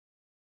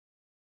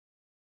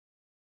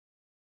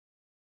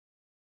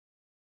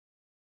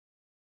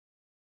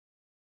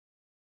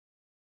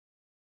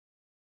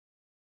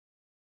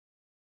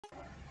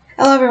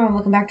Hello everyone,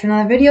 welcome back to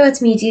another video.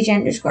 It's me,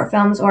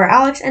 TJ_Films, or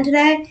Alex, and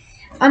today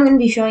I'm going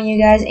to be showing you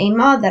guys a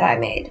mod that I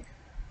made.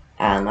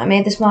 I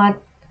made this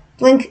mod.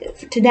 Link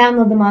to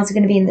download the mod is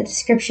going to be in the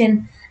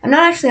description. I'm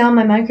not actually on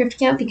my Minecraft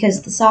account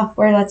because the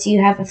software lets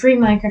you have a free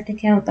Minecraft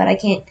account, but I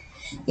can't,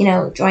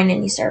 join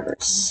any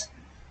servers.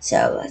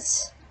 So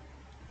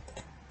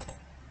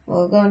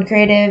we'll go in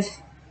creative,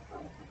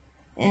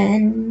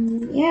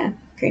 and yeah,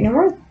 create a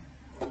world.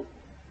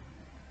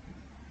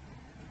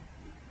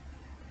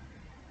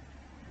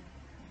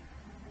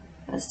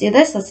 Let's do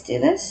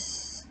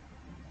this.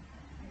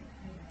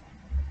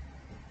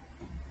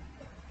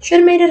 Should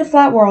have made it a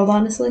flat world,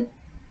 honestly.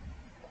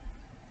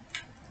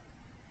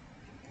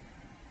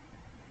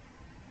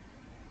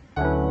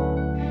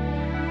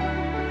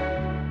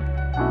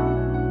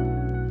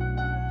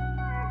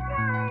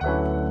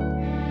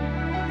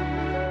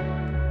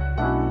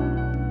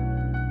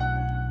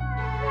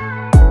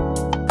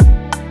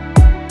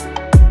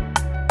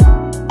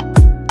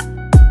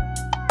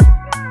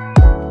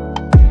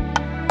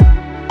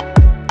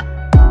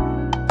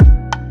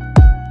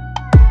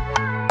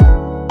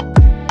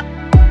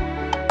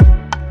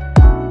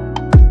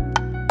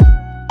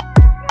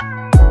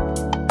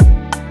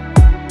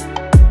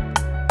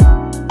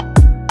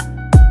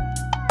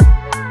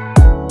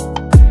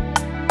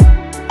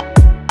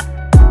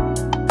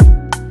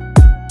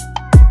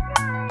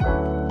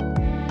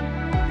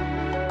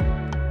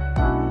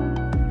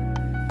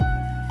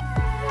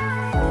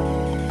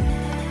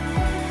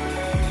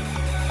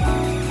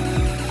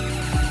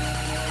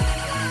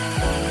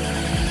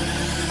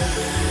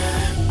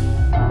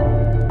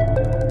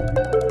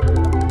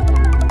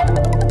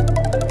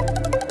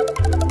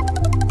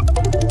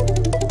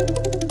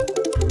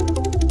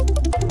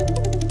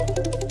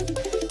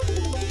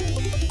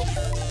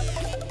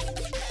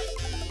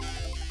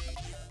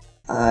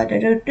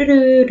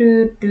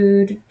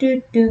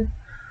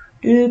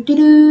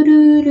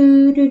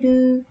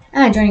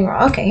 Joining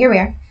world. Okay, here we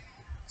are.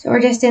 So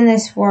we're just in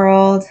this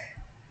world.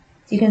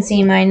 As you can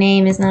see, my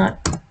name is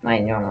not my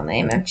normal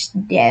name. I'm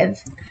just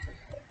Dev.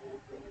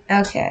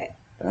 Okay,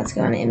 let's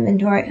go into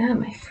inventory. Oh,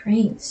 my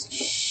frames.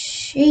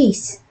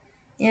 Jeez.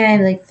 Yeah, I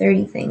have like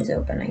 30 things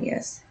open, I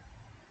guess.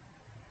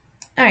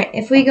 Alright,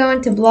 if we go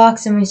into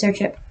blocks and we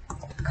search up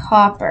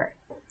copper.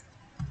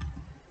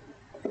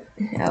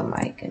 Oh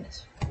my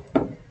goodness.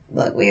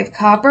 Look, we have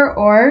copper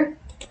ore,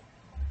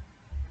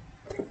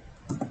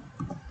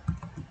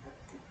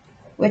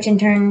 which in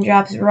turn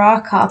drops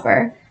raw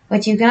copper,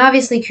 which you can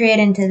obviously create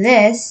into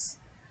this.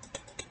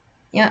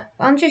 Yeah,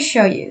 I'll just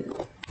show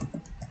you.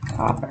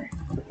 Copper.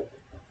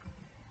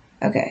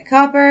 Okay,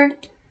 copper.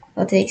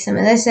 We'll take some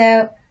of this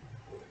out.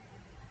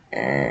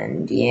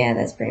 And yeah,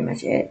 that's pretty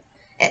much it.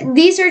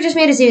 These are just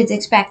made as you'd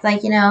expect,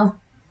 like,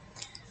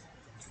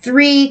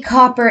 3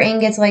 copper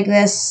ingots like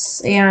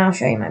this. I'll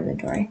show you my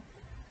inventory.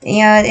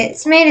 Yeah,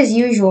 it's made as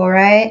usual,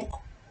 right?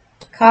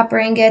 Copper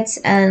ingots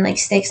and like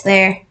sticks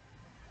there.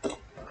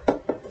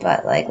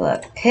 But like,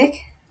 look,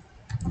 pick.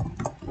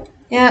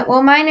 Yeah,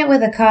 we'll mine it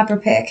with a copper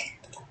pick.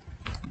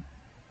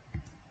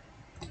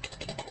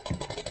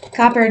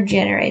 Copper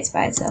generates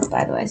by itself,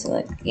 by the way. So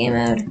like, game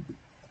mode,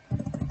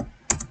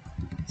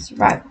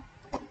 survival.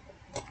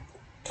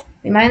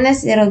 We mine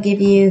this, it'll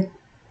give you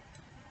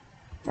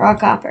raw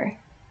copper.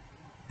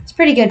 It's a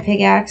pretty good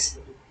pickaxe.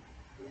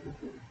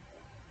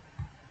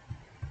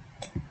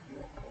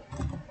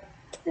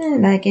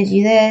 And that gives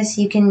you this.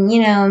 You can,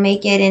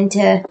 make it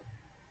into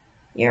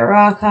your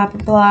raw copper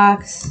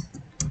blocks.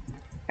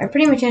 Or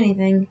pretty much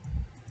anything.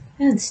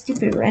 Man,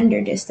 stupid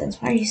render distance.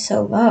 Why are you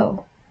so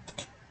low?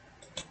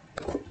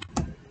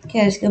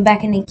 Okay, let's go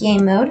back into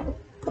game mode.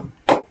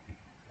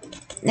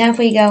 Now if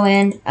we go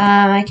in,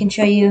 I can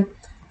show you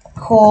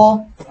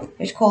coal.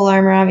 There's coal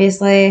armor,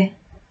 obviously.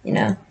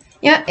 Yeah,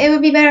 it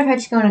would be better if I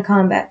just go into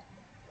combat.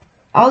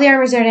 All the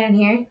armors are down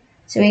here.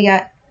 So we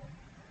got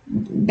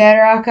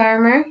bedrock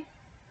armor,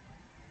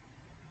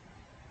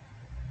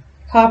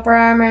 copper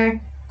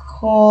armor,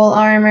 coal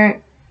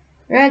armor,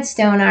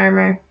 redstone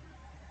armor.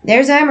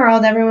 There's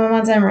emerald. Everyone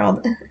wants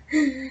emerald.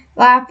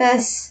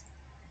 Lapis,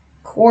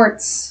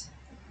 quartz,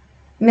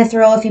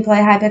 mithril. If you play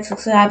Hypixel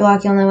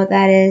Skyblock, you'll know what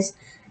that is.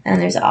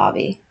 And there's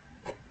obby.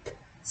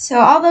 So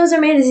all those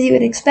are made as you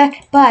would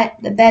expect, but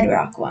the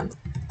bedrock one.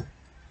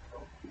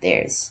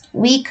 There's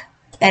weak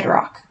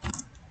bedrock.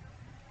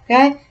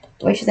 Okay?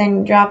 Which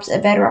then drops a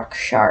bedrock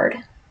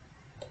shard.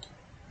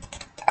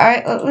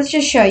 Alright, let's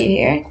just show you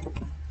here.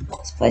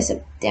 Let's place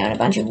down a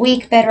bunch of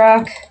weak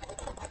bedrock.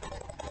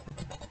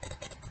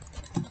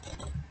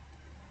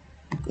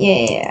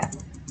 Yeah.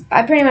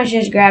 I pretty much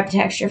just grabbed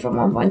texture from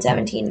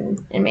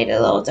 1.17 and made it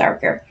a little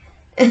darker.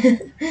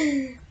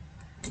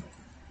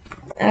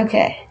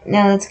 Okay,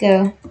 now let's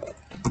go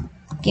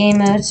game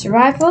mode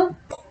survival.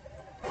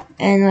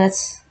 And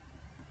let's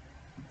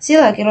see,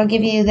 look, it'll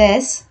give you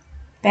this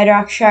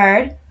bedrock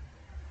shard.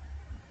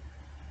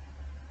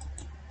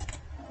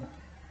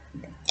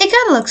 It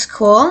kind of looks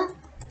cool.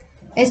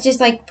 It's just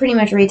like pretty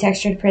much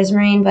retextured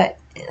prismarine, but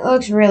it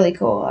looks really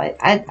cool.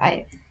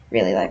 I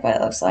really like what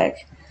it looks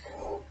like.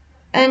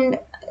 And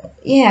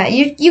Yeah,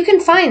 you can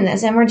find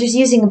this, and we're just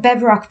using a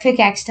bedrock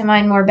pickaxe to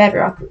mine more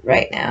bedrock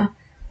right now.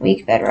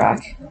 Weak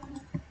bedrock.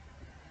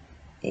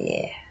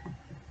 Yeah.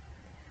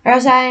 Or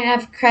else I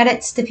have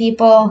credits to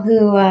people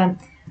who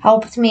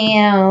helped me,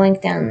 and I'll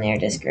link down in their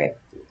description.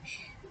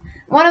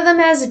 One of them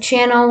has a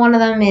channel, one of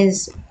them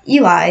is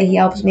Eli, he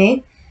helps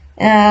me.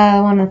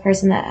 One of the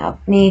person that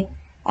helped me,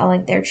 I'll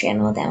link their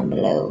channel down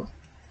below.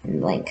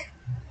 And link.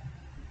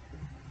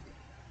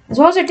 As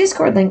well as our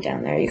Discord link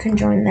down there, you can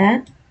join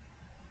that.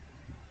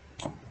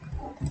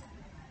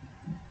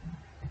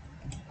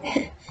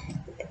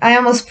 I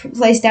almost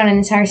placed down an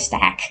entire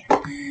stack.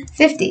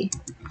 50.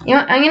 You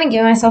know what? I'm going to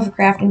give myself a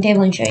crafting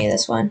table and show you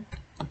this one.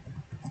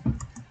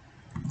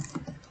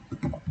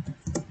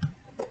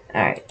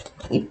 Alright.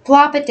 You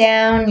plop it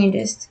down. You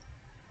just,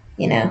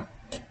 you know.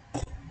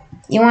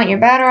 You want your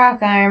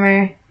bedrock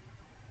armor.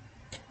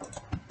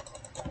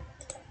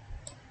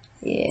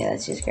 Yeah,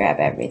 let's just grab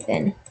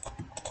everything.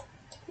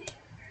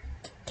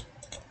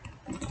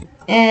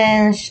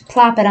 And just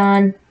plop it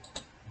on.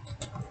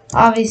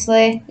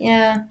 Obviously,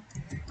 yeah.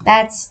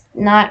 That's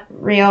not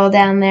real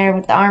down there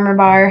with the armor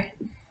bar.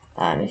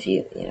 If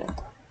you know,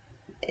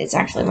 it's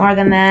actually more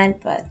than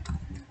that, but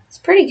it's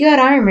pretty good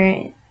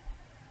armor.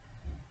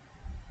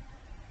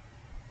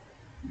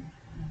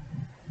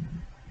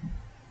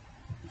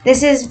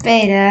 This is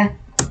beta.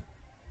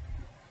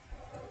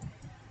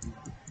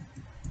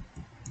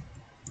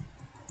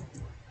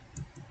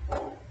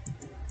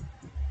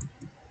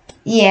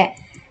 Yeah.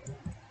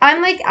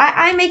 I'm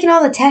making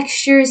all the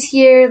textures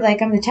here,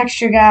 like I'm the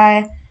texture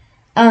guy.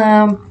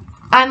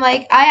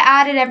 I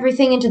added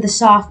everything into the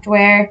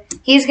software.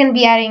 He's going to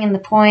be adding in the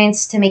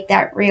points to make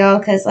that real,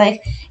 because,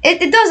 like,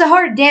 it does a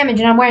hard damage,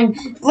 and I'm wearing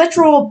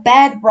literal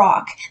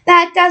bedrock.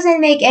 That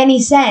doesn't make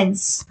any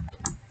sense.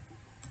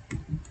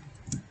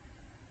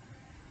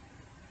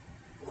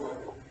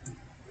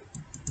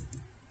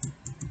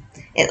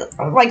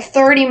 Like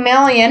 30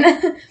 million.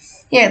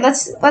 Here,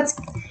 let's,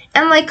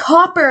 and like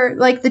copper,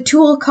 like the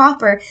tool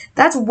copper,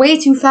 that's way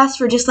too fast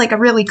for just like a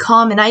really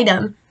common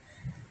item.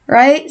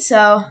 Right?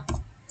 So,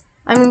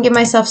 I'm going to give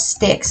myself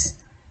sticks.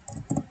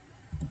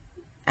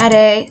 Add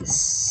a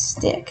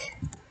stick.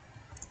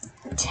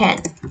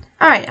 10.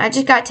 Alright, I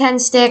just got 10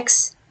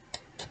 sticks.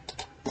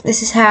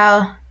 This is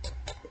how...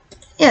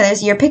 Yeah,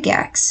 there's your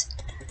pickaxe.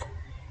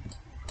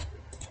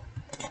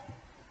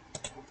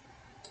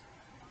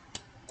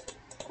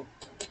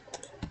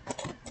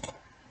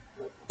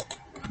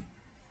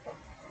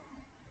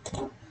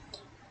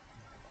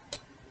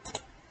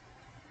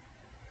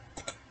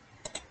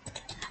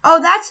 Oh,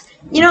 that's,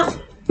 you know,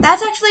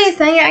 that's actually a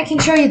thing. I can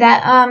show you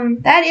that.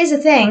 That is a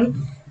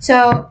thing.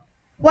 So,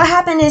 what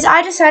happened is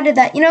I decided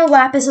that, you know,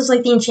 lapis is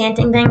like the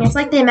enchanting thing. It's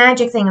like the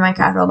magic thing in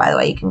Minecraft. Oh, by the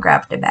way, you can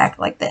grab it back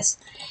like this.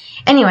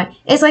 Anyway,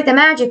 it's like the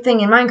magic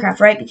thing in Minecraft,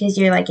 right? Because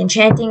you're like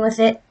enchanting with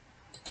it.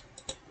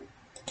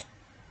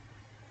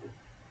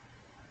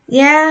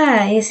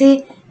 Yeah, you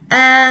see?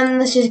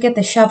 Let's just get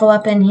the shovel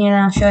up in here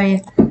and I'll show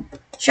you.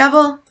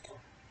 Shovel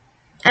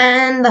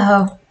and the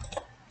hoe.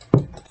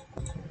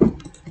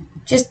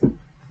 Just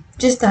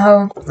the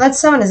hoe. Let's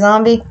summon a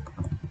zombie.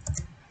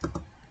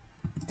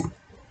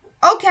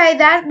 Okay,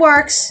 that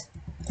works.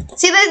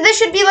 See, this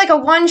should be like a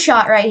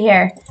one-shot right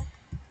here.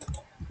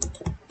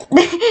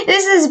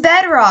 This is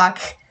bedrock.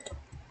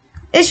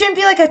 It shouldn't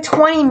be like a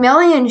 20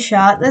 million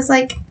shot. That's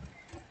like...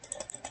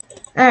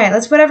 Alright,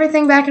 let's put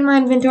everything back in my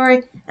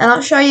inventory, and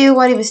I'll show you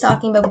what he was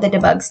talking about with the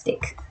debug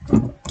stick.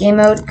 Game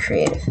mode,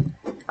 creative.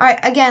 Alright,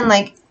 again,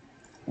 like,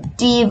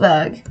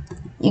 debug.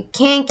 You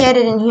can't get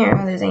it in here.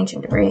 Oh, there's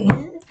ancient debris.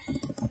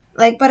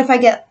 Like, but if I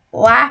get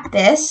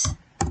lapis,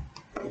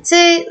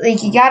 see,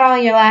 like, you got all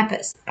your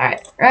lapis.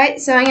 Alright,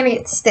 right? So I'm gonna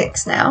get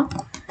sticks now.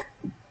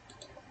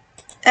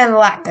 And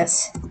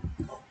lapis.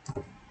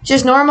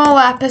 Just normal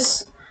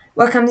lapis.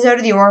 What comes out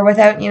of the ore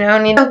without, you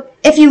know,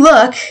 if you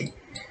look,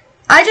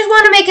 I just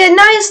want to make a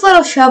nice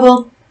little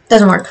shovel.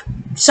 Doesn't work.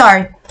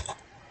 Sorry.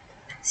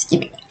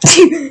 Excuse me.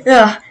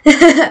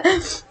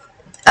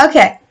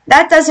 Okay,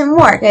 that doesn't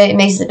work. It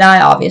makes it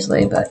die,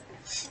 obviously, but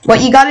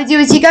what you gotta do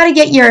is you gotta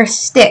get your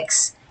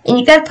sticks, and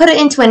you gotta put it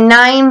into a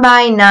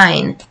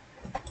 9x9,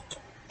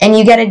 and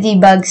you get a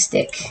debug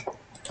stick.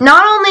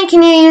 Not only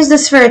can you use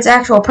this for its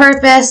actual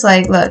purpose,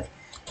 like, look,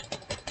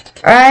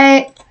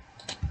 right?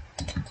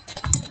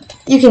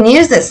 You can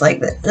use this like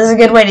this. This is a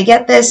good way to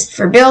get this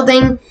for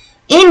building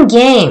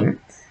in-game.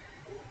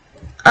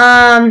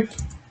 Yeah,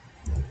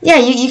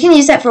 you can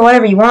use that for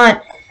whatever you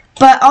want.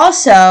 But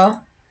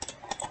also,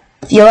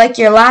 if you like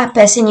your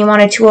lapis and you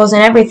want tools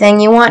and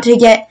everything, you want to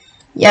get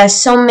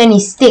so many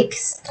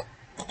sticks.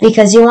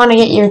 Because you want to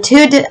get your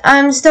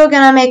I'm still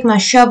going to make my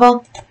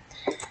shovel.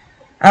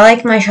 I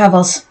like my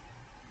shovels.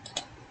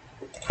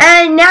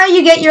 And now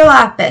you get your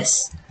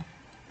lapis.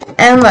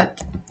 And look.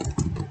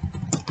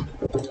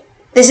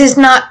 This is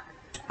not...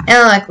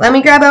 And look, let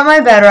me grab out my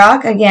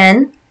bedrock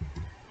again.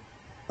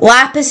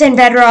 Lapis and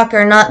bedrock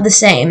are not the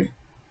same.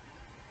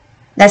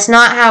 That's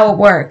not how it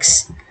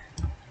works.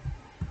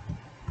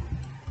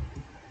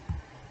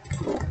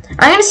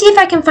 I'm gonna see if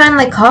I can find,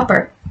 like,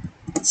 copper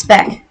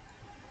spec.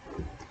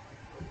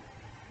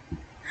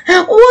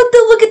 What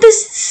the? Look at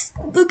this!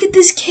 Look at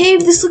this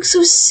cave. This looks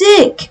so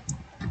sick.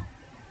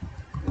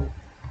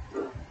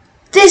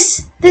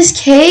 This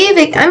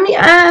cave.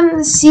 I'm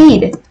the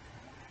seed.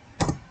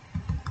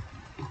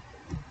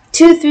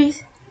 2, 3.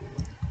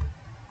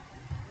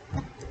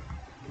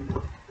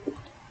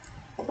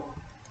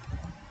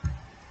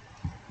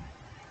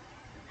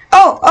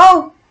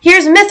 Oh!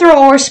 Here's mithril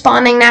ore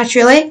spawning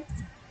naturally.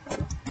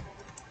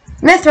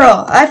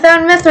 Mithril. I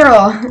found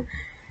mithril.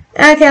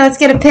 Okay, let's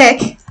get a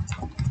pick.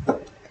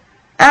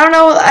 I don't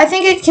know. I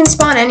think it can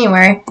spawn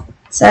anywhere.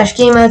 /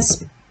 game mode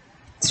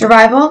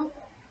survival.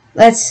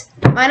 Let's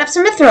mine up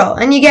some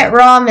mithril, and you get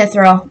raw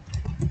mithril.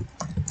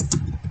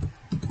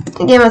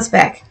 Game mode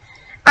spec.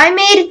 I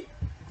made,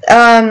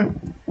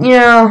 you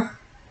know,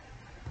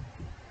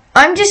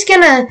 I'm just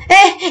gonna.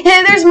 Hey,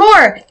 there's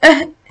more.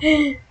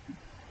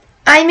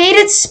 I made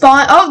it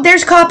spawn. Oh,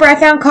 there's copper. I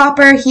found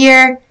copper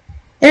here.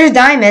 There's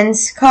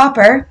diamonds.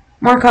 Copper.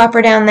 More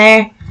copper down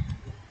there.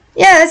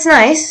 Yeah, that's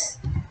nice.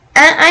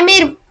 And I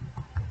made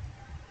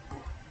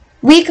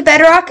weak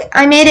bedrock.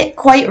 I made it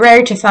quite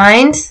rare to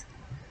find.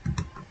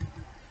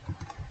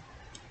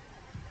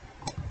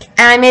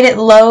 And I made it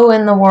low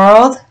in the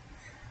world.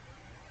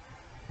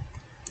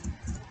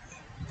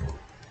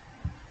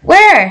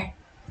 Where?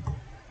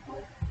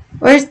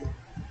 Where's...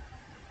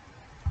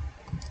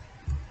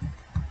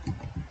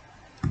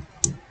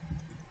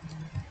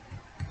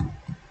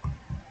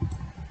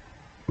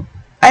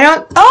 I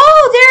don't...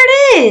 Oh,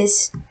 there it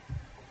is!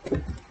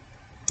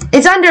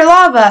 It's under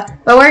lava,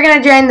 but we're going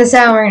to drain this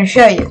out and we're going to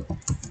show you.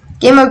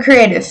 Game mode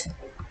creative.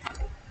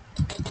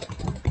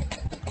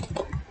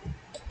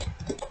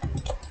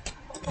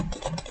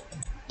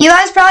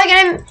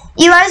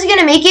 Eli's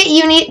gonna make it.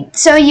 You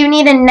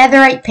need a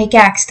netherite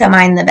pickaxe to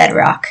mine the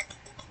bedrock.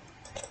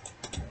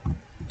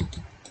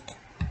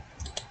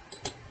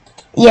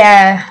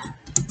 Yeah.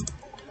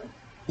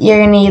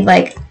 You're gonna need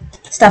like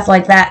stuff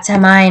like that to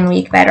mine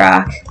weak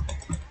bedrock.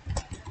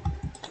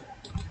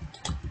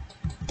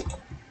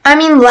 I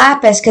mean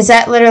lapis, because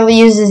that literally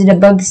uses the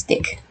bug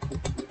stick.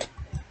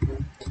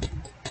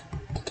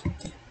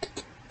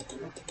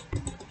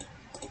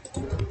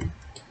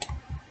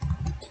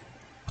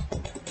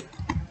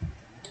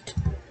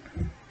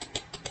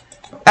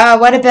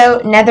 What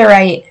about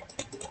netherite?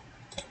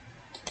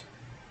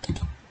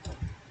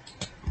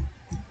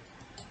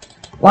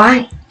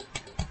 Why?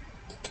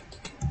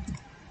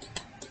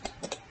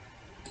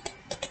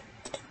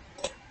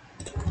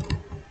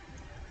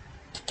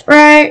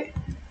 Right.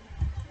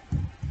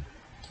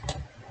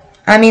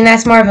 I mean,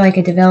 that's more of like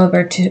a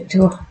developer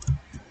tool.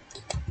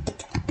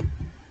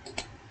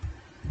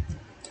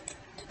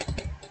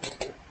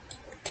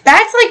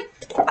 That's like,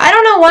 I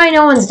don't know why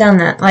no one's done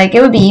that. Like,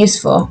 it would be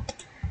useful.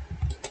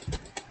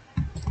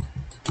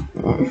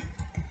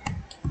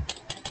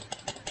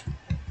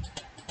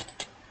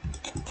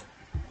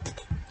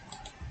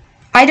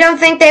 I don't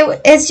think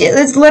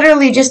it's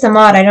literally just a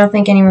mod. I don't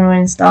think anyone would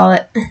install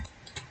it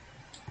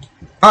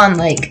on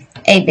like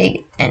a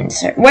big end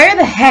server. Where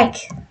the heck?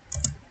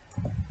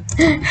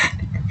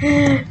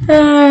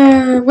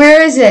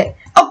 Where is it?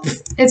 Oh,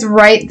 it's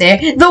right there.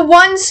 The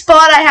one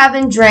spot I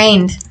haven't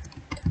drained.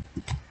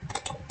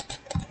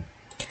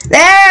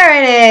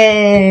 There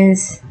it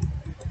is.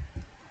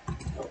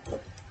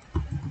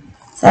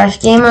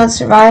 / game mode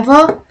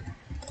survival.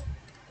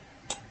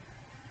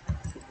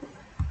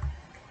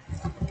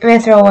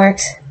 Mithril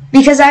works.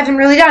 Because I haven't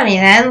really done any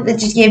of that. It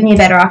just gave me a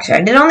bedrock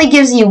shard. It only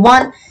gives you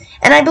one.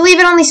 And I believe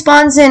it only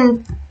spawns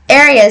in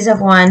areas of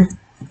one.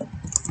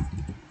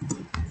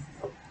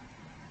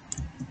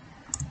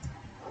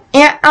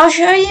 Yeah, I'll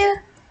show you.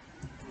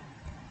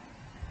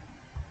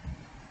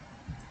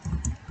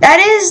 That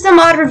is the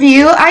mod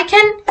review.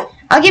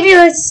 I'll give you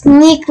a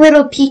sneak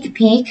little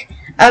peek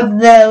of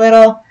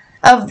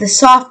the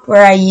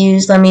software I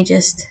used. Let me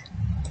just,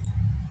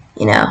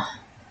 you know,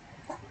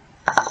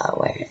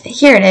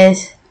 here it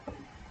is.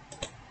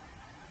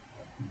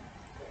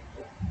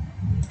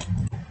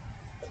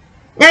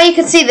 Now you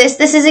can see this.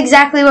 This is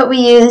exactly what we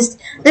used.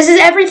 This is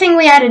everything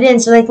we added in.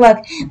 So like, look,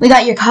 we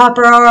got your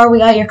copper ore, we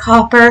got your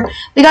copper,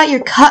 we got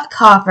your cut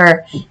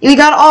copper, we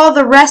got all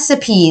the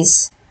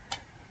recipes,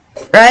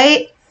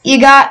 right?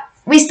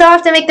 We still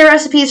have to make the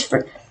recipes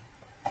for.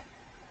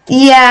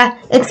 Yeah,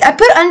 I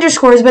put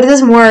underscores, but it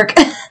doesn't work.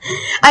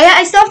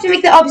 I still have to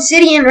make the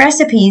obsidian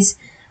recipes.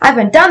 I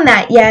haven't done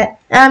that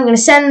yet. I'm going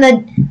to send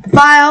the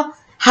file.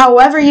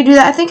 However you do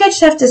that, I think I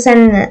just have to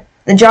send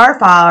the jar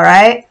file,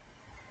 right?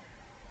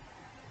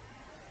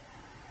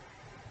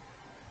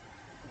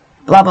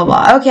 Blah, blah,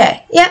 blah.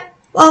 Okay. Yep.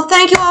 Well,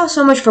 thank you all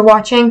so much for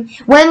watching.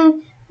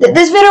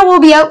 This video will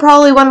be out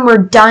probably when we're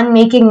done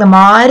making the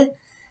mod.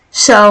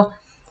 So,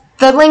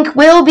 the link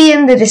will be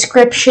in the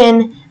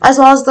description, as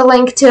well as the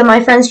link to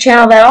my friend's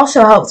channel that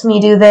also helped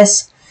me do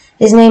this.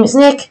 His name is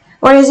Nick,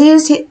 or his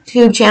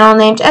YouTube channel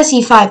named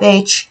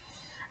SE5H.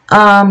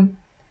 Or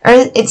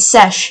it's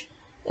Sesh.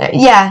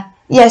 Yeah,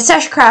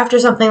 Seshcraft or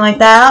something like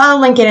that. I'll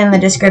link it in the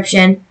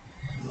description.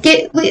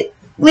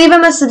 Leave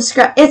him a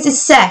subscribe. It's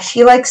Sesh.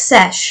 He likes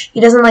Sesh. He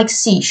doesn't like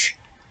Sesh.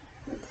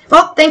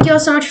 Well, thank you all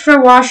so much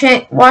for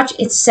watching. Watch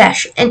its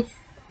sesh. And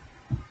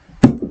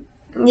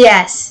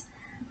yes.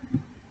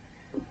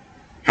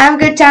 Have a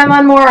good time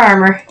on more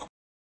armor.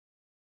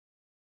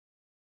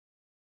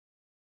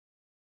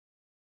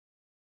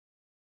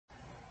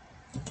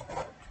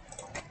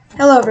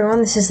 Hello everyone,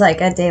 this is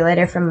like a day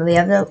later from the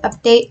other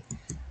update.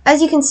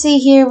 As you can see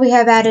here, we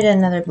have added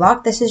another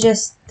block. This is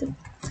just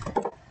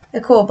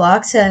a cool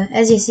block. So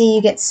as you see,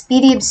 you get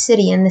Speedy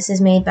Obsidian. This is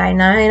made by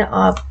 9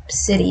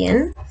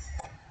 Obsidian.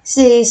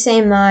 See,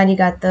 same mod, you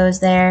got those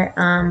there.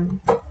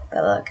 But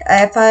look,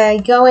 if I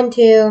go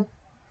into...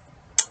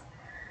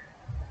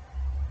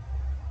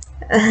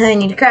 I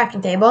need a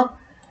crafting table.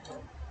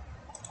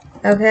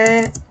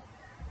 Okay.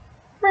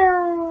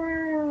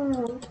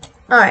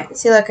 Alright,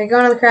 see look, I go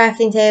into the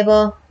crafting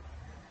table.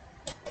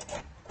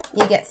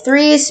 You get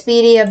 3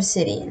 Speedy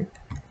Obsidian.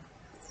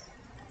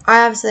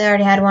 I obviously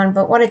already had one,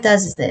 but what it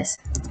does is this.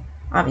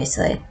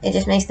 Obviously, it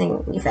just makes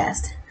things move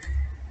fast.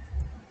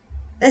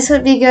 This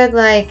would be good,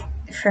 like,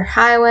 for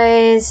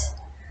highways.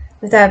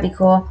 But that would be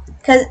cool.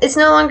 Because it's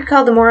no longer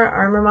called the More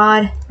Armor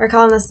mod. We're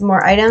calling this the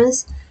More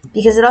Items.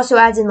 Because it also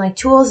adds in, like,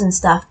 tools and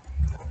stuff.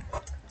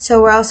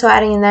 So we're also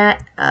adding in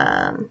that.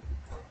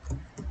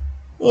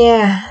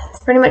 Yeah,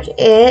 that's pretty much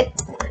it.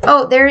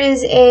 Oh, there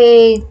is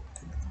a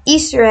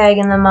Easter egg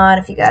in the mod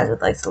if you guys would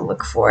like to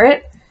look for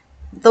it.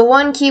 The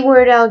one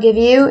keyword I'll give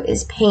you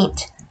is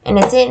paint. And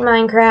it's in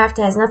Minecraft.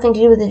 It has nothing to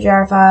do with the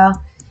jar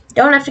file. You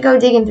don't have to go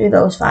digging through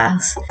those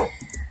files.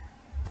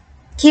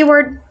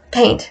 Keyword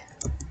paint.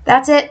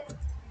 That's it.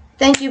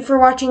 Thank you for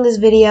watching this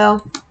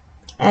video.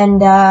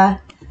 And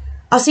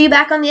I'll see you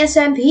back on the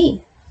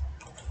SMP.